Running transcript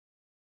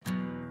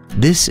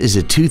This is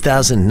a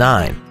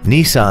 2009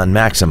 Nissan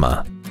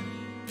Maxima.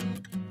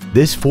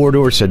 This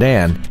four-door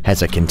sedan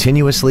has a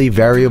continuously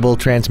variable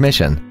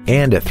transmission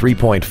and a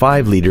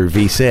 3.5-liter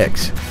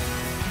V6.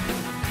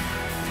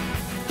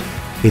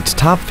 Its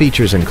top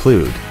features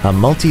include a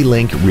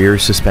multi-link rear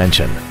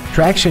suspension,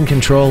 traction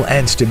control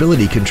and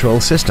stability control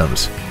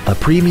systems, a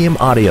premium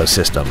audio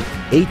system,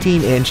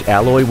 18-inch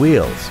alloy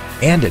wheels,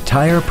 and a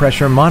tire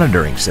pressure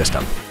monitoring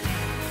system.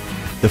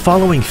 The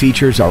following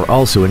features are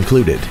also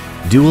included: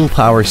 dual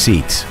power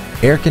seats,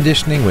 air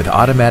conditioning with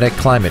automatic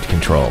climate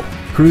control,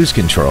 cruise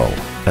control,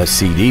 a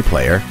CD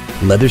player,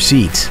 leather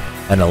seats,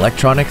 an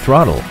electronic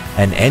throttle,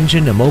 an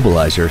engine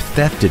immobilizer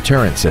theft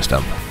deterrent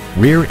system,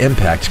 rear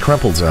impact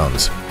crumple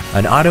zones,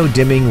 an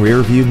auto-dimming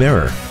rear view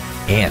mirror,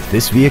 and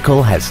this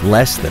vehicle has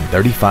less than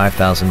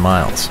 35,000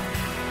 miles.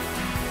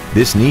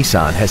 This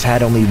Nissan has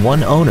had only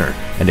one owner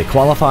and it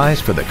qualifies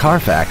for the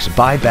Carfax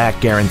buyback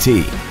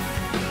guarantee.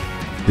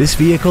 This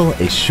vehicle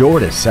is sure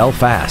to sell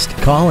fast.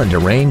 Call and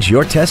arrange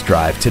your test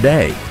drive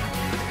today.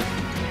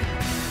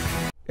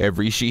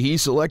 Every Sheehy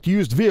Select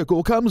used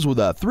vehicle comes with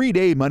a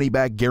 3-day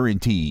money-back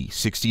guarantee,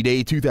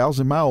 60-day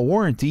 2,000-mile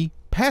warranty,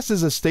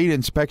 passes a state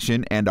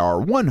inspection and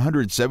our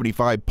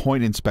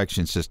 175-point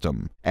inspection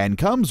system, and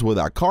comes with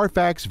a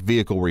Carfax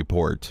vehicle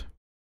report.